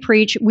what we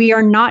preach. We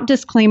are not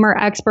disclaimer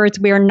experts.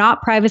 We are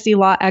not privacy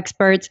law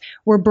experts.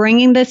 We're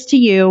bringing this to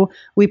you.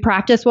 We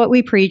practice what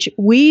we preach.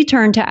 We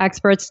turn to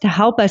experts to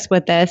help us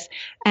with this.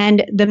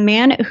 And the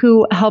man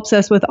who helps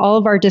us with all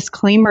of our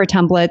disclaimer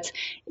templates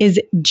is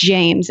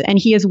James. And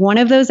he is one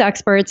of those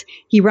experts.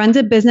 He runs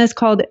a business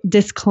called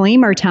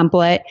Disclaimer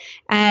Template,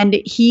 and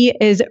he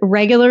is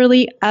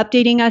regularly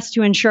updating us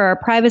to ensure our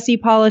privacy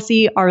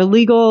policy, our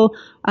legal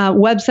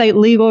website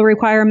legal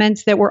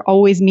requirements, that we're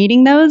always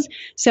meeting those.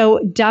 So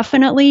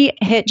definitely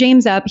hit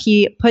James up.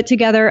 He put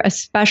together a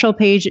special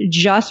page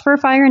just for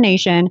Fire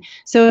Nation.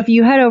 So if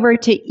you head over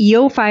to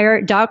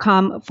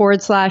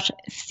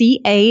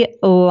eofire.com/CA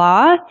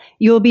law,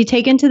 you'll be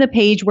taken to the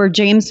page where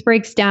James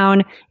breaks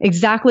down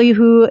exactly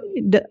who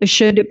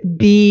should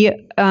be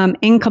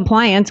in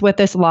compliance with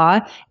this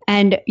law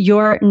and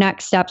your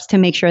next steps to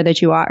make sure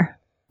that you are.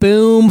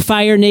 Boom,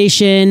 Fire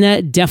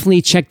Nation.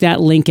 Definitely check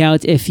that link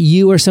out if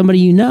you or somebody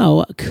you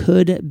know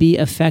could be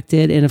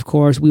affected. And of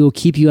course, we will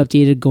keep you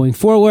updated going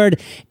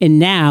forward. And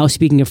now,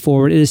 speaking of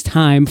forward, it is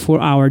time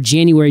for our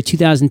January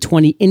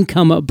 2020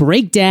 income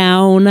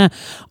breakdown.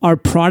 Our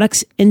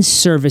products and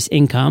service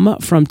income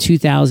from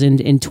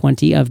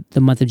 2020 of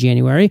the month of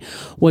January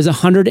was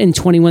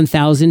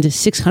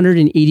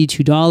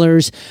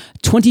 $121,682.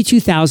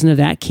 $22,000 of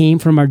that came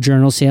from our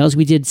journal sales.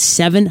 We did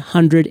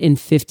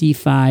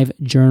 755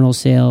 journal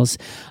sales.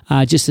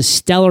 Just a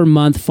stellar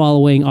month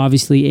following,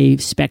 obviously, a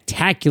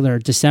spectacular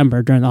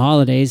December during the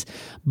holidays.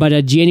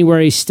 But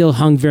January still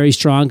hung very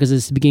strong because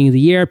it's the beginning of the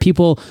year.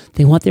 People,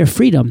 they want their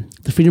freedom.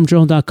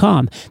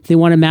 TheFreedomJournal.com. They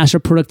want to master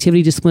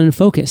productivity, discipline, and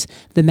focus.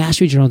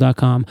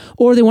 TheMasteryJournal.com.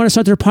 Or they want to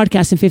start their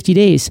podcast in 50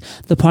 days.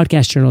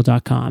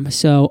 ThePodcastJournal.com.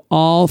 So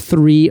all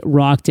three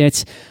rocked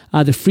it.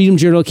 The Freedom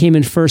Journal came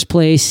in first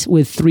place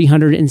with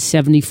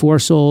 374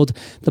 sold.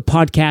 The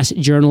Podcast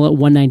Journal at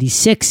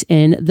 196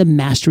 and the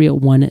Mastery at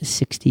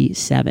 160.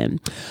 $1,967.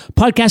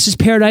 Podcasters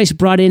Paradise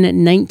brought in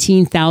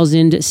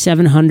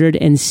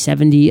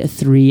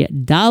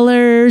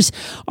 $19,773.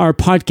 Our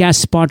podcast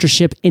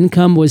sponsorship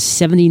income was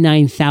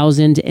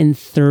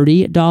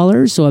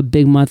 $79,030. So a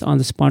big month on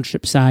the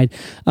sponsorship side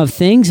of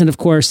things. And of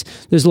course,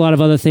 there's a lot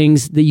of other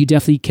things that you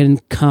definitely can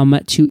come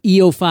to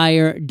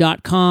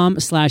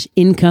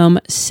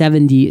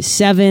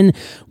eofire.com/income77,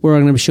 where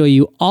I'm going to show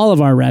you all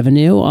of our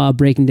revenue,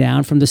 breaking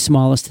down from the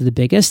smallest to the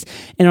biggest.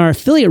 And our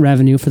affiliate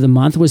revenue for the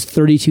month was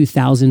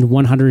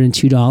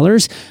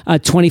 $32,102.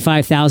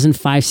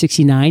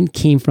 $25,569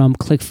 came from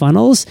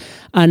ClickFunnels.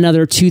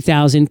 Another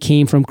 $2,000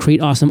 came from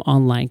Create Awesome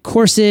Online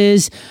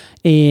Courses.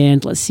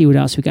 And let's see what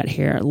else we got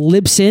here.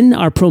 Libsyn,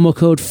 our promo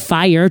code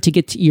FIRE to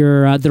get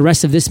your the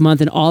rest of this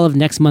month and all of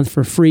next month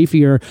for free for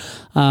your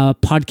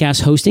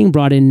podcast hosting,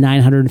 brought in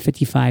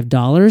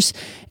 $955.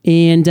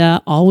 And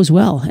all was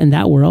well in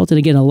that world. And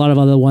again, a lot of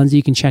other ones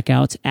you can check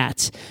out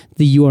at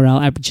the URL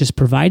I just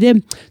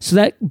provided. So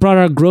that brought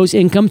our gross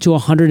income to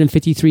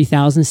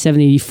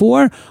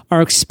 $153,784.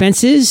 Our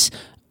expenses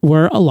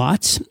were a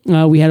lot.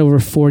 We had over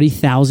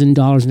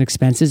 $40,000 in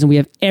expenses, and we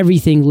have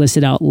everything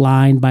listed out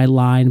line by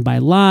line by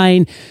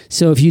line.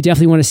 So if you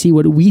definitely want to see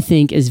what we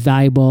think is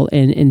valuable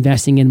in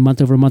investing in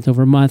month over month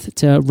over month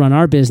to run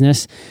our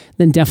business,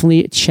 then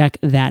definitely check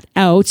that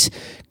out.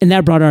 And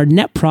that brought our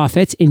net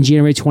profit in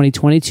January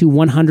 2020 to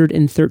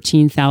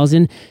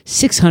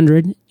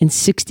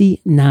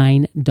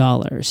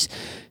 $113,669.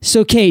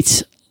 So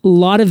Kate, a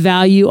lot of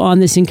value on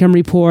this income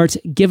report.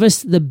 Give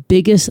us the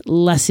biggest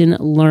lesson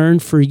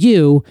learned for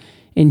you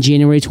in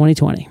January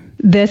 2020.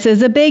 This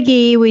is a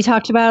biggie. We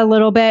talked about a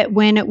little bit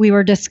when we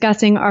were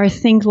discussing our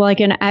Think Like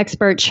an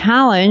Expert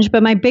challenge,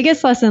 but my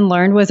biggest lesson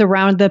learned was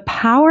around the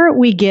power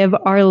we give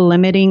our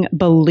limiting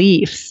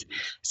beliefs.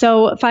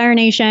 So Fire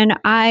Nation,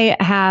 I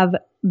have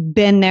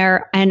been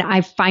there and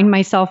I find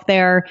myself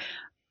there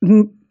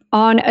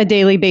on a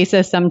daily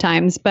basis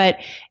sometimes, but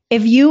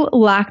if you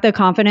lack the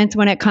confidence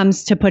when it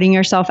comes to putting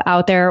yourself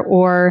out there,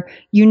 or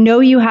you know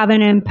you have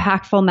an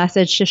impactful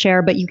message to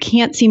share, but you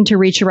can't seem to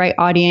reach the right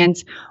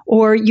audience,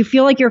 or you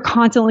feel like you're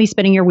constantly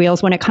spinning your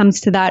wheels when it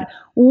comes to that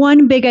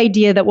one big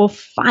idea that will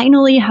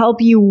finally help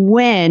you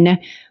win,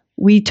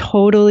 we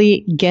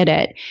totally get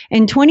it.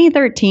 In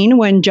 2013,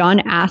 when John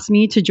asked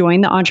me to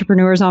join the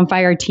Entrepreneurs on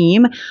Fire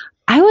team,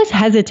 I was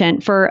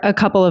hesitant for a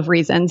couple of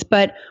reasons,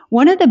 but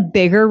one of the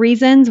bigger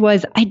reasons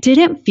was I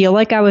didn't feel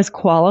like I was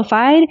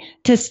qualified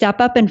to step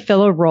up and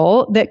fill a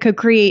role that could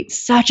create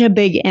such a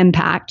big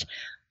impact.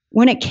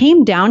 When it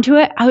came down to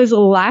it, I was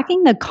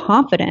lacking the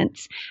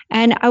confidence,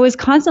 and I was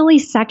constantly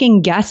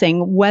second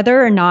guessing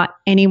whether or not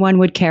anyone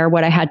would care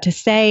what I had to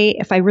say,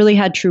 if I really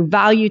had true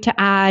value to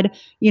add,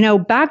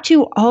 back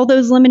to all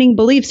those limiting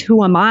beliefs.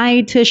 Who am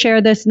I to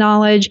share this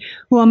knowledge?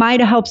 Who am I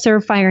to help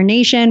serve Fire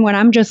Nation when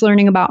I'm just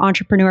learning about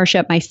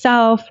entrepreneurship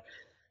myself?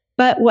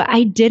 But what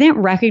I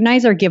didn't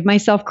recognize or give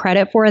myself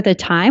credit for at the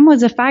time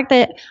was the fact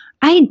that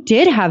I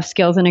did have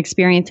skills and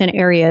experience in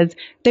areas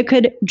that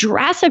could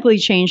drastically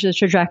change the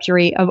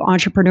trajectory of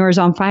Entrepreneurs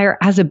on Fire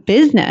as a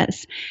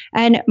business.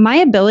 And my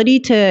ability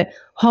to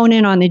hone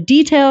in on the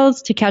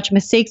details, to catch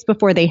mistakes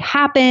before they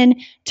happen,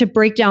 to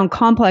break down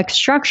complex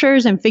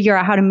structures and figure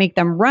out how to make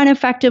them run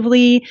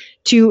effectively,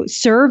 to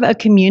serve a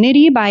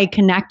community by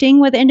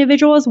connecting with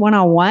individuals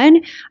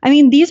one-on-one. I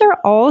mean, these are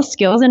all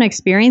skills and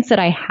experience that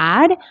I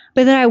had,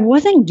 but that I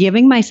wasn't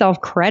giving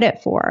myself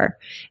credit for.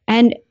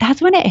 And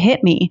that's when it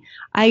hit me.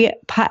 I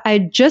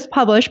just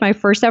published my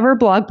first ever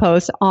blog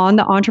post on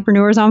the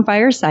Entrepreneurs on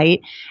Fire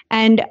site.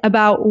 And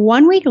about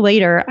 1 week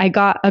later, I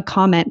got a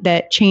comment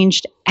that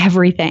changed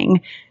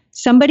everything.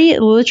 Somebody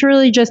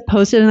literally just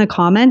posted in the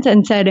comments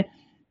and said,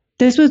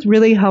 "This was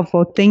really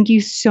helpful. Thank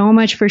you so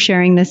much for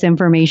sharing this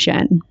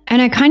information."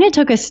 And I kind of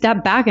took a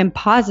step back and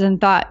paused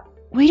and thought,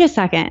 wait a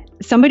second,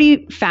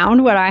 somebody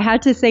found what I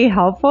had to say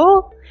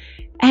helpful?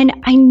 And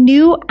I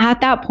knew at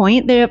that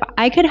point that if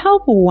I could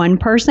help one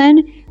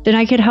person, then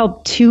I could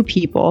help 2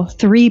 people,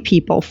 3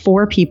 people,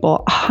 4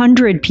 people,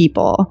 100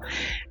 people.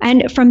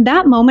 And from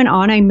that moment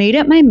on, I made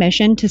it my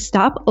mission to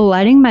stop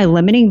letting my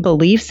limiting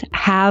beliefs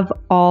have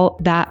all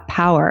that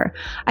power.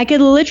 I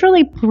could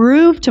literally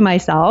prove to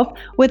myself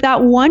with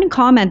that one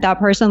comment that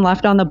person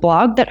left on the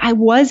blog that I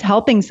was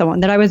helping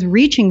someone, that I was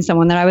reaching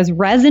someone, that I was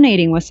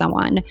resonating with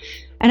someone.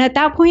 And at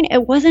that point,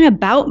 it wasn't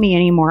about me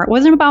anymore. It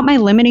wasn't about my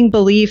limiting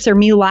beliefs or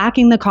me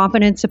lacking the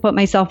confidence to put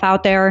myself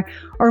out there,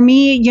 or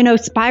me,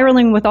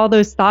 spiraling with all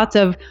those thoughts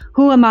of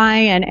who am I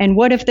and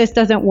what if this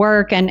doesn't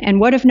work and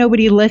what if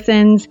nobody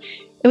listens.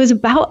 It was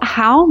about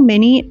how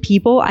many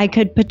people I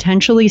could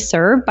potentially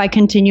serve by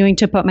continuing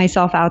to put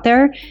myself out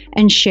there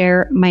and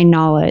share my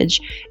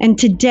knowledge. And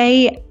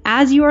today,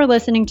 as you are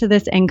listening to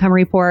this income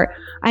report,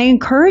 I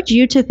encourage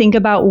you to think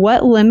about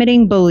what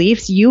limiting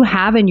beliefs you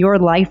have in your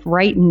life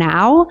right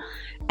now,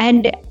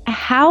 and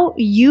how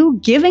you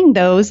giving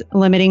those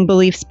limiting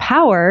beliefs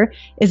power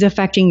is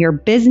affecting your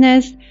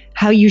business,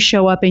 how you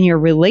show up in your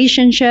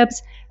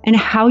relationships, and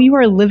how you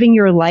are living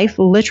your life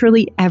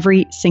literally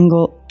every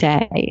single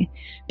day.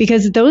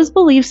 Because those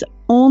beliefs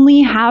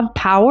only have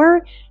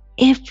power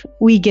if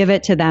we give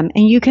it to them.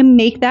 And you can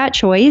make that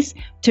choice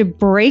to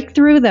break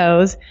through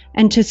those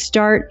and to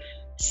start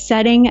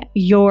setting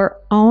your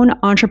own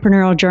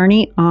entrepreneurial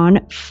journey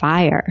on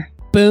fire.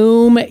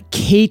 Boom.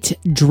 Kate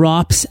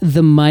drops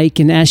the mic,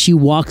 and as she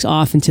walks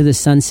off into the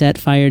sunset,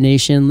 Fire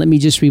Nation, let me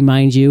just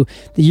remind you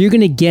that you're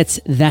going to get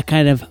that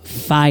kind of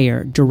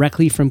fire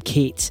directly from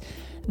Kate.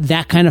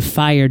 That kind of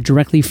fire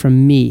directly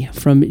from me,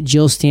 from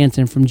Jill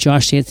Stanton, from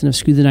Josh Stanton of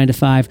Screw the 9 to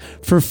 5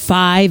 for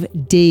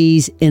 5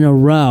 days in a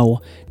row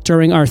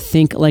during our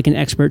Think Like an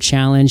Expert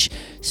challenge.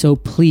 So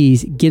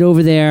please get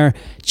over there,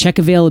 check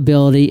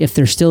availability. If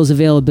there still is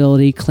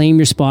availability, claim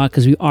your spot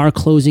because we are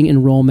closing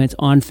enrollment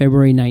on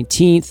February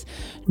 19th.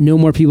 No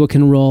more people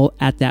can enroll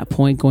at that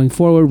point going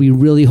forward. We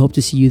really hope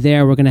to see you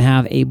there. We're going to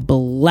have a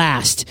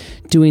blast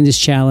doing this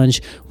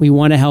challenge. We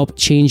want to help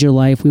change your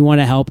life. We want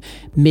to help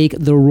make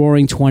the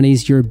Roaring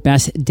 20s your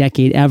best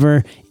decade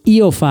ever.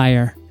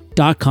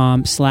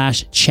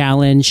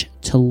 eofire.com/challenge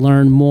to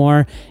learn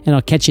more. And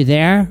I'll catch you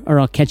there, or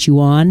I'll catch you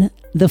on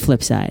the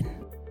flip side.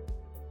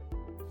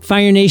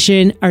 Fire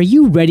Nation, are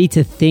you ready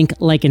to think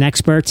like an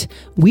expert?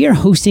 We are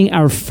hosting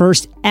our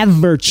first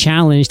ever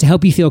challenge to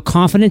help you feel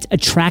confident,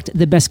 attract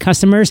the best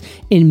customers,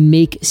 and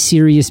make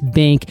serious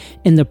bank.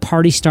 And the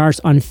party starts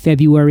on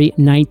February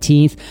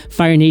 19th.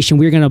 Fire Nation,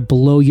 we're going to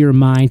blow your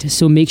mind.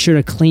 So make sure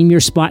to claim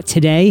your spot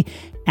today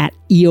at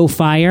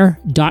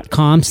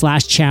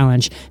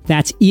eofire.com/challenge.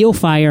 That's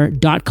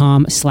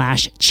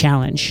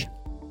eofire.com/challenge.